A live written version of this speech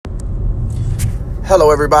Hello,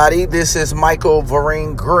 everybody. This is Michael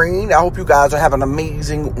Vereen Green. I hope you guys are having an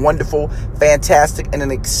amazing, wonderful, fantastic, and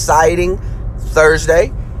an exciting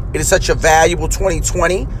Thursday. It is such a valuable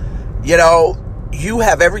 2020. You know, you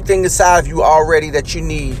have everything inside of you already that you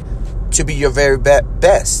need to be your very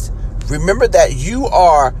best. Remember that you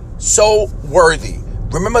are so worthy.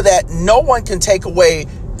 Remember that no one can take away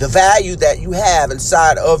the value that you have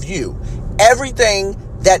inside of you. Everything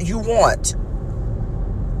that you want,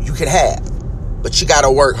 you can have. But you got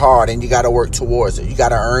to work hard and you got to work towards it. You got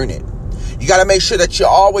to earn it. You got to make sure that you're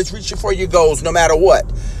always reaching for your goals no matter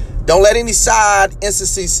what. Don't let any side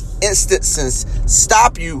instances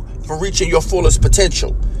stop you from reaching your fullest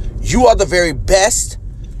potential. You are the very best.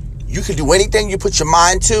 You can do anything you put your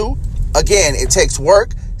mind to. Again, it takes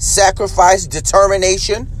work, sacrifice,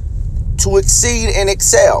 determination to exceed and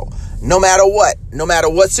excel. No matter what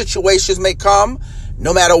situations may come,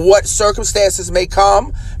 no matter what circumstances may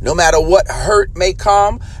come, no matter what hurt may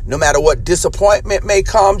come, no matter what disappointment may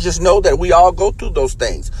come, just know that we all go through those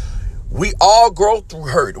things. We all go through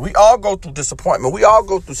hurt. We all go through disappointment. We all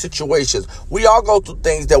go through situations. We all go through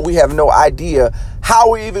things that we have no idea how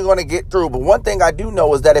we're even going to get through. But one thing I do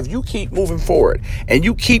know is that if you keep moving forward and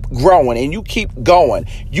you keep growing and you keep going,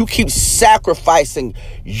 you keep sacrificing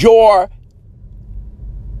your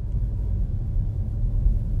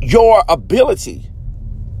ability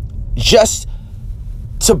just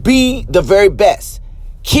to be the very best.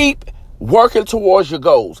 Keep working towards your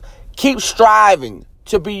goals. Keep striving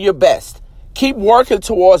to be your best. Keep working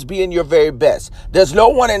towards being your very best. There's no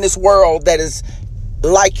one in this world that is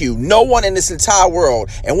like you. No one in this entire world.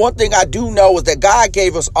 And one thing I do know is that God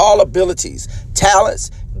gave us all abilities, talents,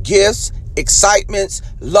 gifts, excitements,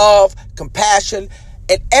 love, compassion,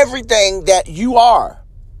 and everything that you are.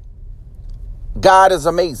 God is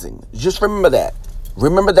amazing. Just remember that.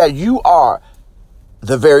 Remember that you are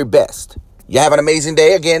the very best. You have an amazing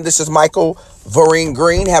day. Again, this is Michael Vereen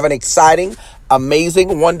Green. Have an exciting,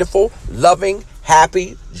 amazing, wonderful, loving,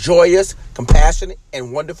 happy, joyous, compassionate,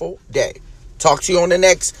 and wonderful day. Talk to you on the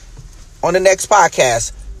next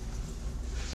podcast.